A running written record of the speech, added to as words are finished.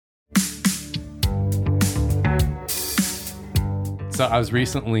So I was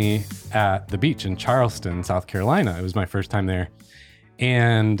recently at the beach in Charleston, South Carolina. It was my first time there.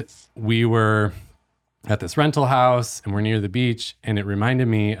 And we were at this rental house and we're near the beach. And it reminded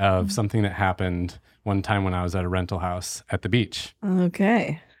me of something that happened one time when I was at a rental house at the beach.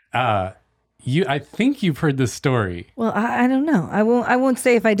 Okay. I think you've heard this story. Well, I don't know. I won't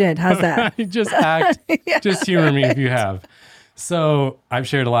say if I did. How's that? Just humor me if you have. So I've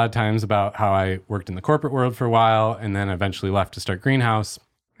shared a lot of times about how I worked in the corporate world for a while and then eventually left to start Greenhouse.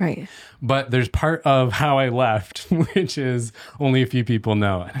 Right. But there's part of how I left, which is only a few people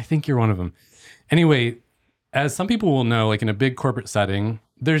know. And I think you're one of them. Anyway, as some people will know, like in a big corporate setting,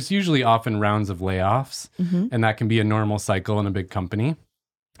 there's usually often rounds of layoffs. Mm-hmm. And that can be a normal cycle in a big company.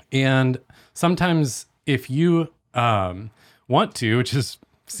 And sometimes if you want to, which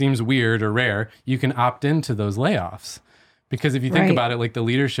seems weird or rare, you can opt into those layoffs. Because if you think about it, like the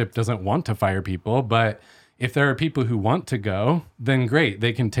leadership doesn't want to fire people, but if there are people who want to go, then great.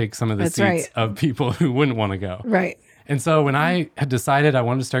 They can take some of the seats of people who wouldn't want to go. Right. And so when I had decided I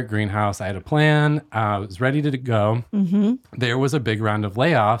wanted to start Greenhouse, I had a plan. I was ready to go. Mm-hmm. There was a big round of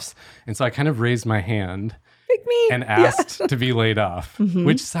layoffs. And so I kind of raised my hand and asked to be laid off,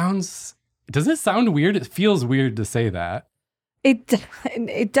 which does it sound weird? It feels weird to say that.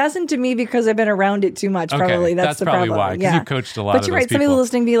 It doesn't to me because I've been around it too much. Probably that's the probably problem. why. Because you coached a lot of those people. But you're right. Some people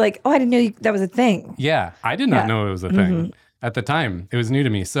listening be like, "Oh, I didn't know that was a thing." Yeah, I did not know it was a thing at the time. It was new to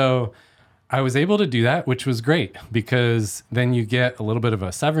me, so I was able to do that, which was great because then you get a little bit of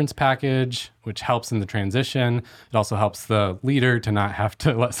a severance package, which helps in the transition. It also helps the leader to not have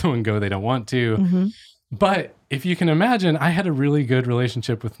to let someone go they don't want to. Mm-hmm. But if you can imagine, I had a really good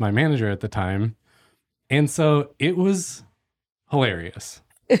relationship with my manager at the time, and so it was hilarious.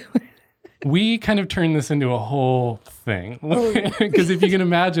 We kind of turned this into a whole thing because if you can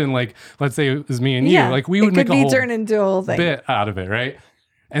imagine, like, let's say it was me and you, like we would make a whole turned into a whole thing bit out of it, right?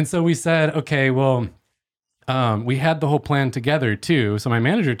 And so we said, okay, well, we had the whole plan together too. So my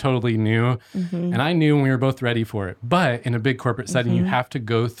manager totally knew, and I knew, and we were both ready for it. But in a big corporate setting, you have to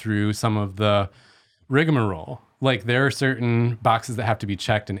go through some of the rigmarole. Like there are certain boxes that have to be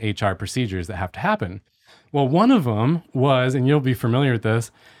checked and HR procedures that have to happen. Well, one of them was, and you'll be familiar with this,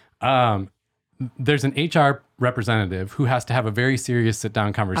 there's an HR representative who has to have a very serious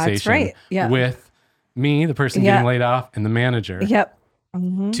sit-down conversation with me, the person getting laid off, and the manager. Yep.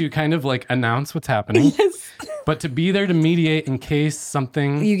 To kind of like announce what's happening, but to be there to mediate in case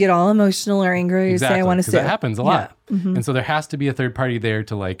something... You get all emotional or angry, you say, I want to sue. That happens a lot. And so there has to be a third party there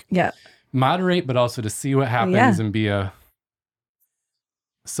to like moderate, but also to see what happens and be a...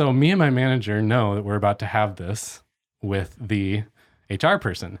 So me and my manager know that we're about to have this with the HR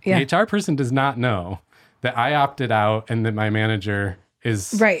person. The HR person does not know that I opted out and that my manager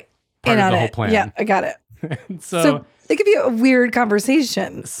is part of the whole plan. Yeah, I got it. So it could be a weird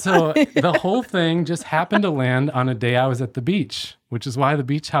conversation. So the whole thing just happened to land on a day I was at the beach, which is why the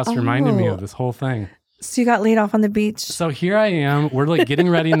beach house reminded me of this whole thing. So you got laid off on the beach? So here I am. We're like getting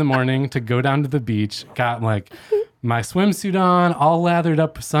ready in the morning to go down to the beach. Got like my swimsuit on, all lathered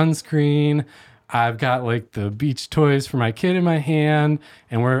up with sunscreen. I've got like the beach toys for my kid in my hand,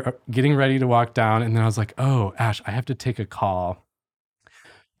 and we're getting ready to walk down. And then I was like, oh, Ash, I have to take a call.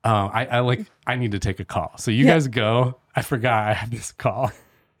 I need to take a call. So you guys go. I forgot I have this call.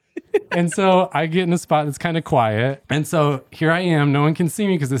 And so I get in a spot that's kind of quiet. And so here I am. No one can see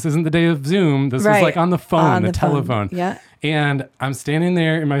me because this isn't the day of Zoom. This was like on the phone, the telephone. Yeah. And I'm standing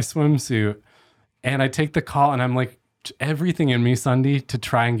there in my swimsuit, and I take the call, and I'm like, everything in me, Sunday, to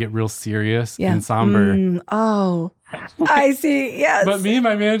try and get real serious and somber. I see. Yes. But me and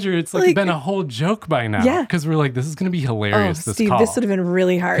my manager, it's like been a whole joke by now. Yeah. Because we're like, this is going to be hilarious. This Steve, call. This would have been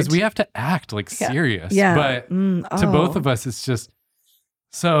really hard. Because we have to act like serious. Yeah. But to both of us, it's just...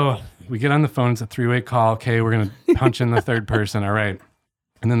 So we get on the phone. It's a three-way call. Okay, we're going to punch in the third person. All right.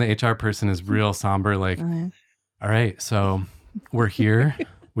 And then the HR person is real somber, like, all right, so we're here.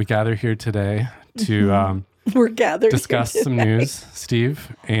 We gather here today to we're gathered discuss some news,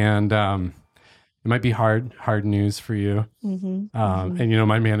 Steve. And it might be hard news for you. And, you know,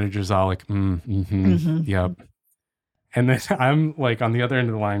 my manager's all like, yep. And then I'm like on the other end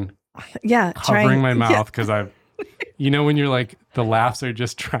of the line, covering my mouth because I've, you know, when you're like, the laughs are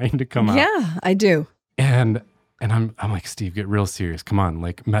just trying to come out. Yeah, I do. And I'm like, Steve, get real serious. Come on,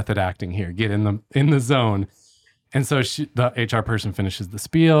 like method acting here. Get in the zone. And so the HR person finishes the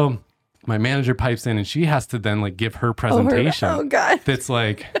spiel. My manager pipes in, and she has to then like give her presentation. Oh God. That's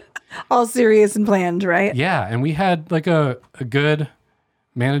like all serious and planned, right? Yeah. And we had like a good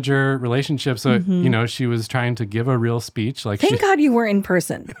manager relationship. So, she was trying to give a real speech. Like, Thank God you were in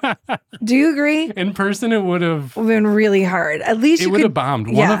person. Do you agree? In person, it would have been really hard. At least it would have bombed.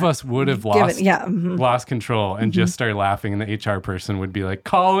 Yeah. One of us would have lost mm-hmm. lost control and just started laughing, and the HR person would be like,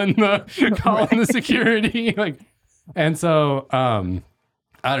 call in the security. Like, and so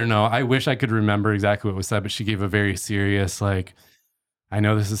I don't know. I wish I could remember exactly what was said, but she gave a very serious, like, I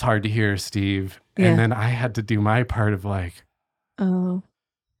know this is hard to hear, Steve. Yeah. And then I had to do my part of like, oh,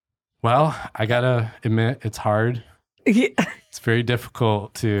 well, I gotta admit it's hard. Yeah. It's very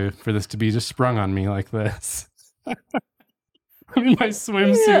difficult for this to be just sprung on me like this. I'm in my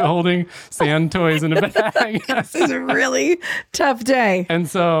swimsuit holding sand toys in a bag. This is a really tough day. And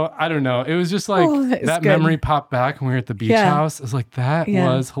so, I don't know. It was just like that memory popped back when we were at the beach house. It was like, that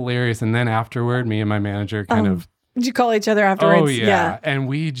was hilarious. And then afterward, me and my manager kind of. Did you call each other afterwards? Oh, yeah. And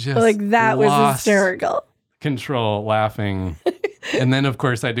we just like that was hysterical. Control laughing. And then, of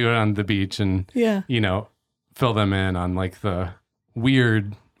course, I do it on the beach and, fill them in on like the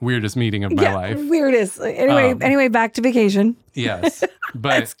weirdest meeting of my life. Weirdest. Anyway, back to vacation. Yes. But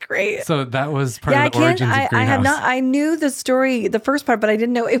that's great. So that was part of the origins of Greenhouse. I knew the story, the first part, but I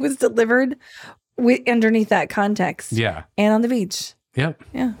didn't know it was delivered underneath that context. Yeah. And on the beach. Yep.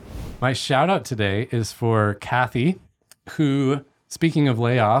 Yeah. My shout out today is for Kathy, who, speaking of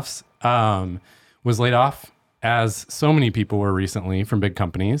layoffs, was laid off, as so many people were recently from big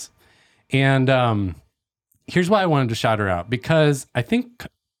companies. And here's why I wanted to shout her out, because I think,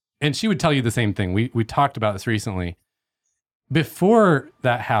 and she would tell you the same thing. We talked about this recently. Before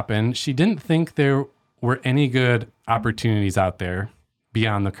that happened, she didn't think there were any good opportunities out there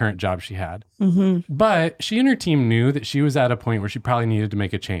beyond the current job she had. Mm-hmm. But she and her team knew that she was at a point where she probably needed to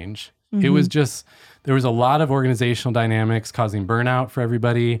make a change. Mm-hmm. It was just, there was a lot of organizational dynamics causing burnout for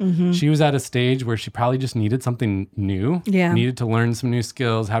everybody. Mm-hmm. She was at a stage where she probably just needed something new, needed to learn some new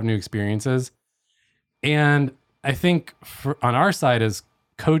skills, have new experiences. And I think on our side as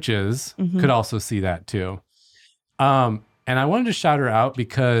coaches could also see that too. And I wanted to shout her out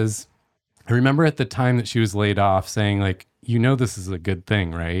because I remember at the time that she was laid off saying like, this is a good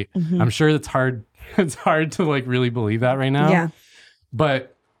thing, right? Mm-hmm. I'm sure it's hard to like really believe that right now. Yeah.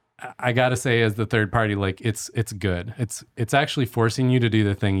 But I gotta say, as the third party, like it's good. It's actually forcing you to do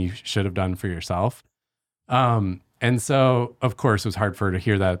the thing you should have done for yourself. And so, of course, it was hard for her to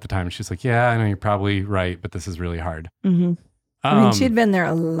hear that at the time. She's like, yeah, I know you're probably right, but this is really hard. Mm-hmm. I mean, she'd been there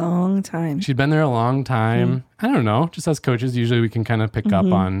a long time. She'd been there a long time. Mm-hmm. I don't know. Just as coaches, usually we can kind of pick up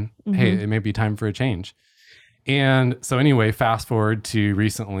on, hey, it may be time for a change. And so anyway, fast forward to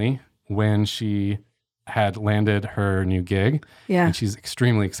recently when she had landed her new gig. Yeah. And she's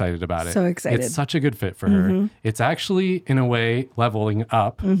extremely excited about it. So excited. It's such a good fit for her. It's actually, in a way, leveling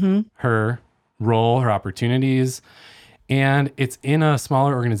up her role, her opportunities. And it's in a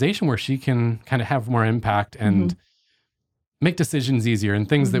smaller organization where she can kind of have more impact and make decisions easier and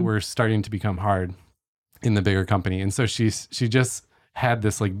things that were starting to become hard in the bigger company. And so she just had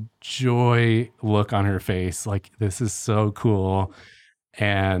this like joy look on her face, like, this is so cool.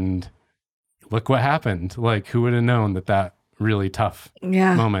 And look what happened. Like, who would have known that really tough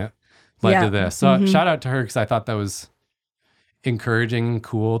moment led to this? So shout out to her, because I thought that was encouraging and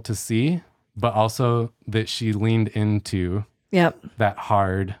cool to see, but also that she leaned into that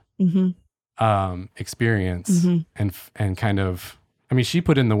hard experience and kind of, I mean, she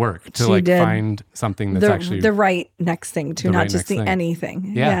put in the work to find something that's actually the right next thing too, not just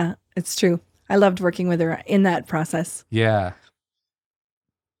anything. Yeah, it's true. I loved working with her in that process. Yeah.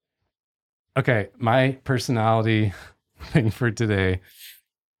 Okay, my personality thing for today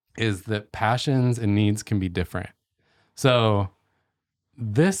is that passions and needs can be different. So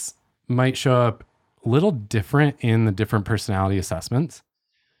this might show up a little different in the different personality assessments.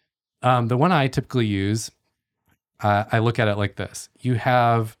 The one I typically use, I look at it like this. You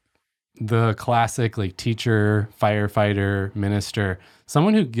have the classic like teacher, firefighter, minister,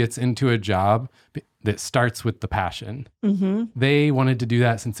 someone who gets into a job that starts with the passion. They wanted to do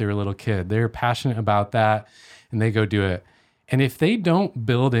that since they were a little kid. They're passionate about that and they go do it. And if they don't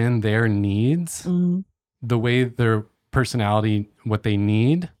build in their needs, the way their personality, what they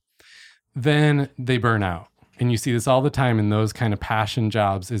need, then they burn out. And you see this all the time in those kind of passion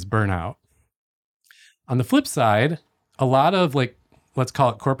jobs is burnout. On the flip side, a lot of like, let's call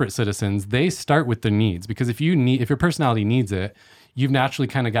it corporate citizens, they start with their needs, because if your personality needs it, you've naturally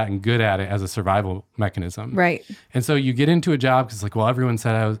kind of gotten good at it as a survival mechanism. Right. And so you get into a job because like, well, everyone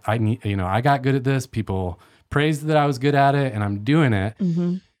said I got good at this. People praised that I was good at it and I'm doing it.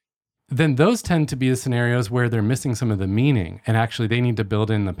 Then those tend to be the scenarios where they're missing some of the meaning and actually they need to build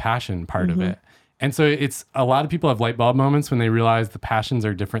in the passion part of it. And so it's a lot of people have light bulb moments when they realize the passions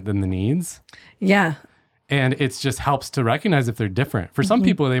are different than the needs. Yeah. And it just helps to recognize if they're different. For some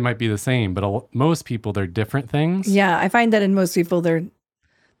people, they might be the same, but most people, they're different things. Yeah. I find that in most people,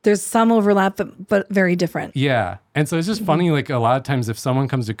 there's some overlap, but very different. Yeah. And so it's just funny, like a lot of times if someone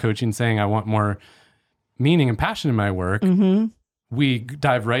comes to coaching saying, I want more meaning and passion in my work, we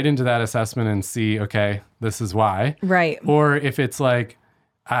dive right into that assessment and see, okay, this is why. Right. Or if it's like,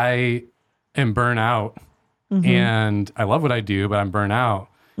 I am burnt out and I love what I do, but I'm burnt out,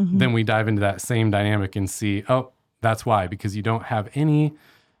 then we dive into that same dynamic and see, oh, that's why, because you don't have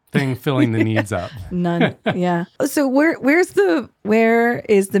anything filling the needs up. None. Yeah. So where is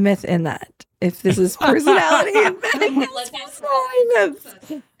the myth in that? If this is personality myths.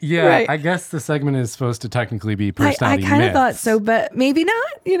 Yeah, right. I guess the segment is supposed to technically be personality I kind of myths. thought so, but maybe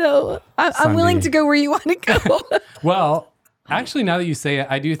not. I'm willing to go where you want to go. Well, actually, now that you say it,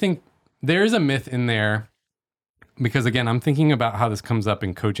 I do think there is a myth in there because, again, I'm thinking about how this comes up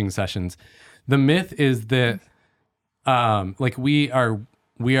in coaching sessions. The myth is that like we are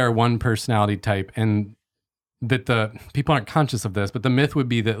one personality type, and that the people aren't conscious of this, but the myth would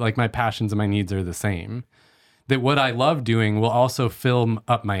be that like my passions and my needs are the same. That what I love doing will also fill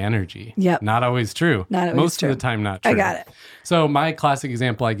up my energy. Yep. Not always true. Most of the time, not true. I got it. So my classic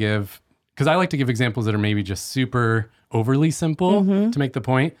example I give, because I like to give examples that are maybe just super overly simple to make the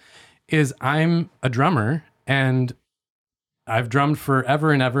point, is I'm a drummer and I've drummed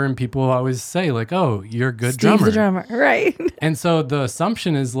forever and ever, and people always say like, oh, you're a good drummer. Steve's the drummer, right. And so the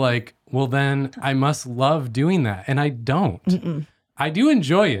assumption is like, well, then I must love doing that. And I don't. I do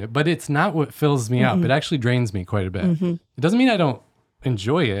enjoy it, but it's not what fills me up. It actually drains me quite a bit. It doesn't mean I don't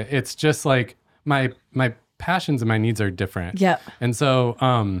enjoy it. It's just like my passions and my needs are different. Yeah. And so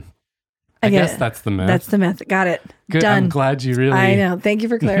I guess that's the myth. That's the myth. Got it. Good. Done. I'm glad you really I know. Thank you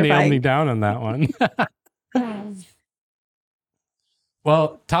for clarifying. nailed me down on that one.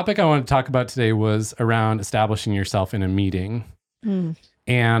 Well, topic I wanted to talk about today was around establishing yourself in a meeting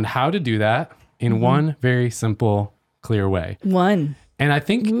and how to do that in one very simple, clear way. And I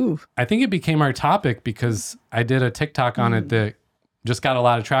think it became our topic because I did a TikTok on it that just got a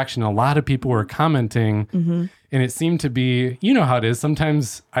lot of traction. A lot of people were commenting, and it seemed to be, you know how it is.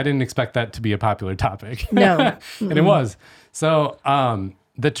 Sometimes I didn't expect that to be a popular topic. No. And it was. So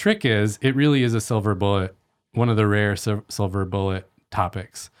the trick is, it really is a silver bullet, one of the rare silver bullet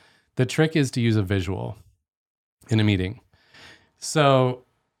topics. The trick is to use a visual in a meeting. So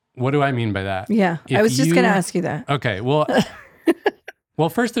what do I mean by that? Yeah. I was just going to ask you that. Okay. Well,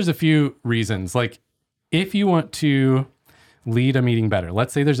 first there's a few reasons. Like if you want to lead a meeting better,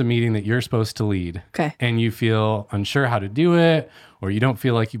 let's say there's a meeting that you're supposed to lead and you feel unsure how to do it, or you don't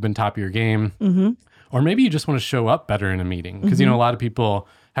feel like you've been top of your game, or maybe you just want to show up better in a meeting. Because, a lot of people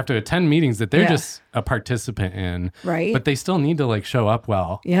have to attend meetings that they're just a participant in, right? But they still need to like show up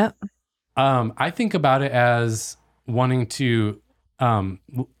well. Yeah. I think about it as wanting to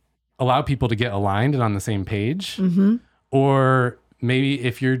allow people to get aligned and on the same page, or maybe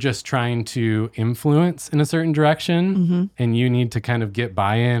if you're just trying to influence in a certain direction and you need to kind of get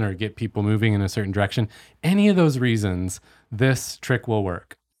buy-in or get people moving in a certain direction, any of those reasons, this trick will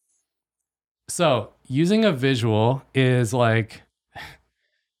work. So using a visual is like,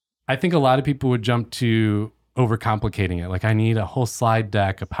 I think a lot of people would jump to overcomplicating it. Like I need a whole slide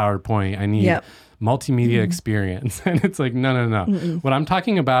deck, a PowerPoint, I need multimedia experience. And it's like, no. What I'm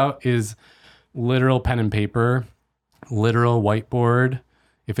talking about is literal pen and paper, literal whiteboard.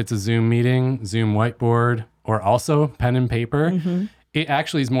 If it's a Zoom meeting, Zoom whiteboard, or also pen and paper. It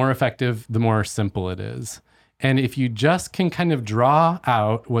actually is more effective the more simple it is. And if you just can kind of draw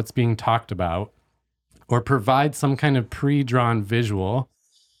out what's being talked about or provide some kind of pre-drawn visual,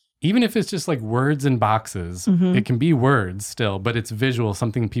 even if it's just like words and boxes, it can be words still, but it's visual,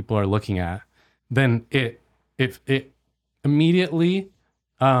 something people are looking at, then it immediately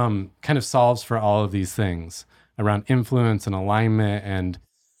kind of solves for all of these things around influence and alignment. And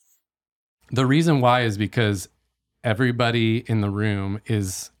the reason why is because everybody in the room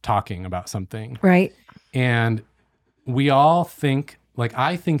is talking about something. Right. And we all think, like,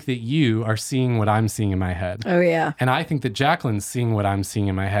 I think that you are seeing what I'm seeing in my head. Oh, yeah. And I think that Jacqueline's seeing what I'm seeing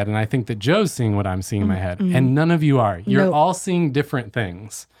in my head. And I think that Joe's seeing what I'm seeing in my head. And none of you are. You're all seeing different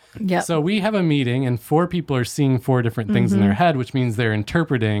things. Yep. So we have a meeting and 4 people are seeing 4 different things in their head, which means they're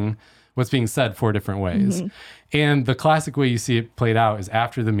interpreting what's being said 4 different ways. And the classic way you see it played out is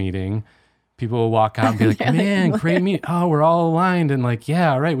after the meeting, people will walk out and be like, man, great meeting. Oh, we're all aligned. And like,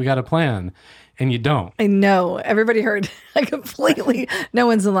 yeah, all right, we got a plan. and you don't. I know. Everybody heard. I completely, no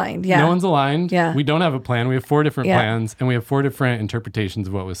one's aligned. Yeah. No one's aligned. Yeah. We don't have a plan. We have 4 different Yeah. plans, and we have 4 different interpretations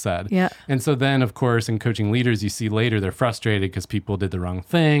of what was said. Yeah. And so then, of course, in coaching leaders, you see later they're frustrated because people did the wrong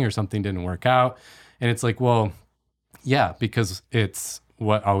thing or something didn't work out. And it's like, well, yeah, because it's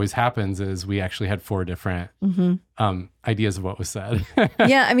what always happens is we actually had 4 different ideas of what was said.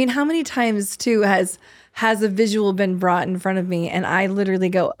 Yeah. I mean, how many times too has a visual been brought in front of me and I literally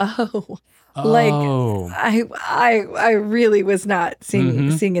go, oh, like I really was not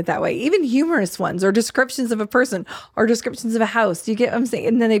seeing it that way. Even humorous ones or descriptions of a person or descriptions of a house. You get what I'm saying?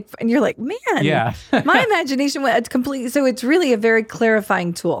 And then you're like, man, Yeah. my imagination went completely. So it's really a very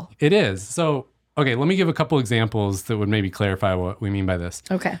clarifying tool. It is. So, okay, let me give a couple examples that would maybe clarify what we mean by this.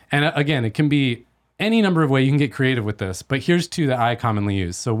 Okay. And again, it can be any number of ways you can get creative with this, but here's 2 that I commonly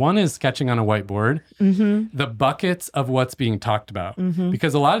use. So one is sketching on a whiteboard, the buckets of what's being talked about.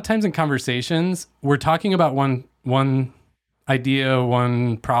 Because a lot of times in conversations, we're talking about one idea,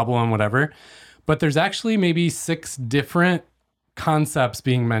 one problem, whatever, but there's actually maybe 6 different concepts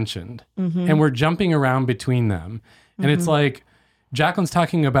being mentioned, and we're jumping around between them. And it's like, Jacqueline's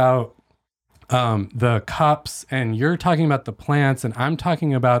talking about the cups, and you're talking about the plants, and I'm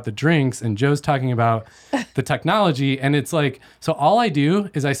talking about the drinks, and Joe's talking about the technology. And it's like, so all I do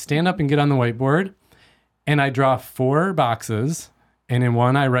is I stand up and get on the whiteboard and I draw 4 boxes, and in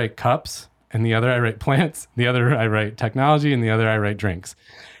one I write cups, and the other I write plants, the other I write technology, and the other I write drinks.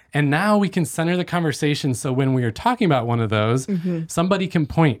 And now we can center the conversation. So when we are talking about one of those, somebody can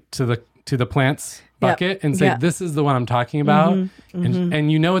point to the plants bucket and say, this is the one I'm talking about.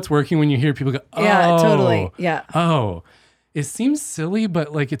 And you know it's working when you hear people go, oh. Yeah, totally. Yeah. Oh, it seems silly,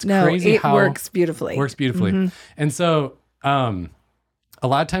 but like it's No, crazy it how works beautifully. Works beautifully. And so a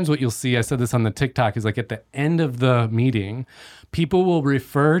lot of times what you'll see, I said this on the TikTok, is like at the end of the meeting, people will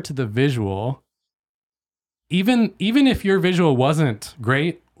refer to the visual, even if your visual wasn't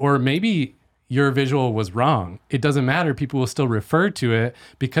great, or maybe your visual was wrong. It doesn't matter. People will still refer to it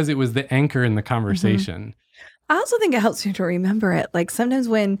because it was the anchor in the conversation. I also think it helps you to remember it. Like sometimes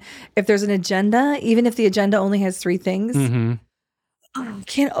if there's an agenda, even if the agenda only has 3 things,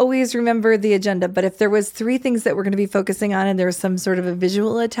 can't always remember the agenda. But if there was 3 things that we're going to be focusing on and there's some sort of a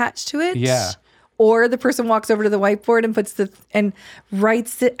visual attached to it, or the person walks over to the whiteboard and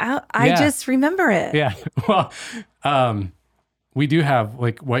writes it out, I just remember it. Yeah. Well, we do have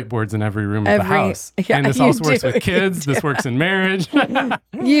like whiteboards in every room of the house. Yeah, and this also works with kids. This works in marriage.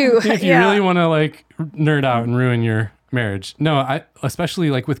 If you really want to like nerd out and ruin your marriage. No, especially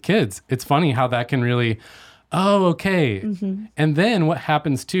like with kids, it's funny how that can really, okay. And then what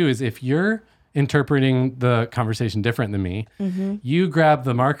happens too is if you're interpreting the conversation different than me, you grab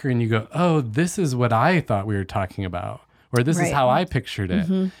the marker and you go, oh, this is what I thought we were talking about, or this is how I pictured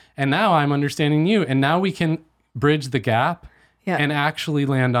it. And now I'm understanding you. And now we can bridge the gap and actually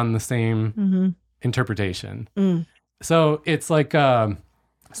land on the same interpretation. So it's like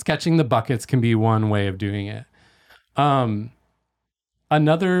sketching the buckets can be one way of doing it.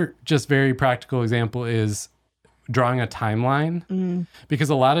 Another just very practical example is drawing a timeline, because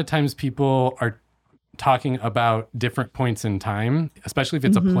a lot of times people are talking about different points in time, especially if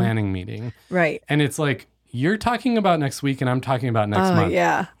it's a planning meeting. Right. And it's like, you're talking about next week and I'm talking about next month.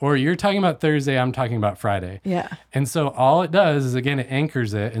 Yeah. Or you're talking about Thursday, I'm talking about Friday. Yeah. And so all it does is, again, it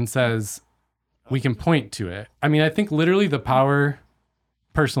anchors it and says, we can point to it. I mean, I think literally the power,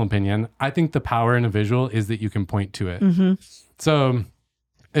 personal opinion, I think the power in a visual is that you can point to it. So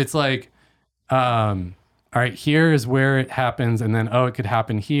it's like, all right, here is where it happens. And then, it could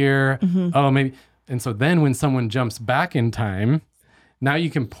happen here. Oh, maybe. And so then when someone jumps back in time, now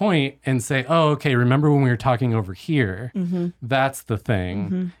you can point and say, oh, okay, remember when we were talking over here? That's the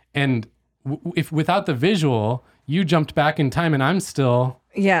thing. And if without the visual, you jumped back in time and I'm still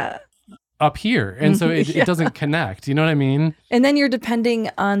up here. And so it doesn't connect. You know what I mean? And then you're depending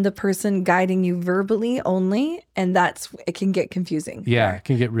on the person guiding you verbally only. And it can get confusing. Yeah, it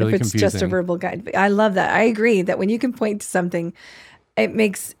can get really confusing. If it's just a verbal guide. I love that. I agree that when you can point to something, it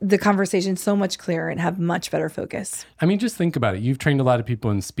makes the conversation so much clearer and have much better focus. I mean, just think about it. You've trained a lot of people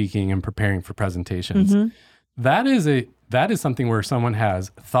in speaking and preparing for presentations. That is something where someone has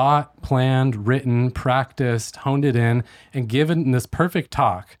thought, planned, written, practiced, honed it in, and given this perfect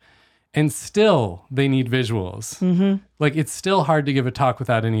talk. And still, they need visuals. Like, it's still hard to give a talk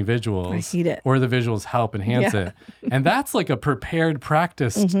without any visuals. I hate it. Or the visuals help enhance it. And that's like a prepared,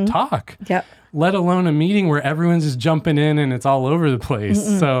 practiced talk. Yep. Let alone a meeting where everyone's just jumping in and it's all over the place.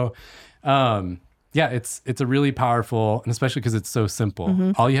 So, it's a really powerful, and especially because it's so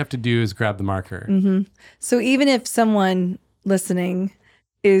simple. All you have to do is grab the marker. So even if someone listening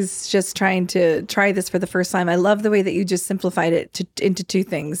is just trying to try this for the first time, I love the way that you just simplified it into two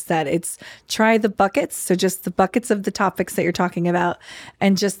things, that it's try the buckets. So just the buckets of the topics that you're talking about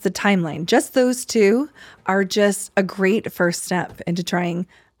and just the timeline. Just those two are just a great first step into trying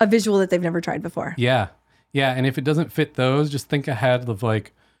a visual that they've never tried before. Yeah. Yeah. And if it doesn't fit those, just think ahead of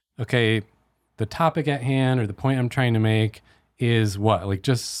like, okay, the topic at hand or the point I'm trying to make is what? Like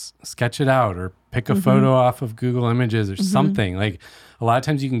just sketch it out or pick a photo off of Google Images or something. Like a lot of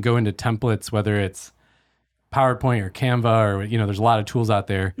times you can go into templates, whether it's PowerPoint or Canva or, there's a lot of tools out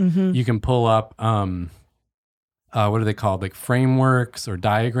there. You can pull up, what are they called? Like frameworks or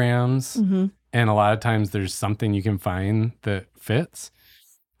diagrams. And a lot of times there's something you can find that fits.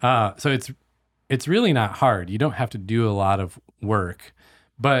 So it's really not hard. You don't have to do a lot of work.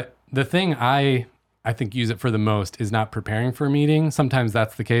 But the thing I think use it for the most is not preparing for a meeting. Sometimes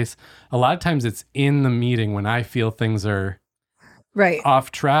that's the case. A lot of times it's in the meeting when I feel things are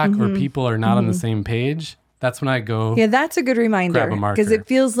off track or people are not on the same page. That's when I go. Yeah, that's a good reminder, because it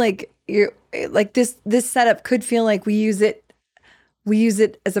feels like you're like this setup could feel like we use it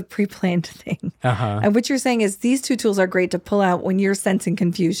as a pre-planned thing. And what you're saying is these two tools are great to pull out when you're sensing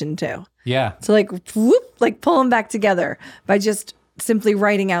confusion too. Yeah. So like whoop, like pull them back together by just simply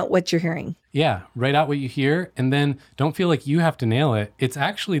writing out what you're hearing. Yeah, write out what you hear, and then don't feel like you have to nail it. It's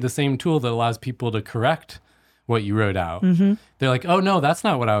actually the same tool that allows people to correct what you wrote out. They're like, oh no, that's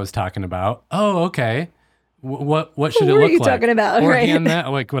not what I was talking about. Oh, okay. What should it look like? What are you talking about? Or right. hand that,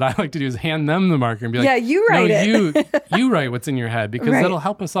 like what I like to do is hand them the marker and be like, yeah, you write it. you write what's in your head, because that'll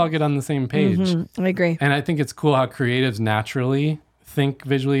help us all get on the same page. I agree. And I think it's cool how creatives naturally think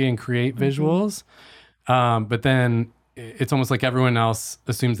visually and create visuals. But then it's almost like everyone else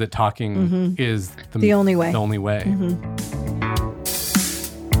assumes that talking is the only way. The only way.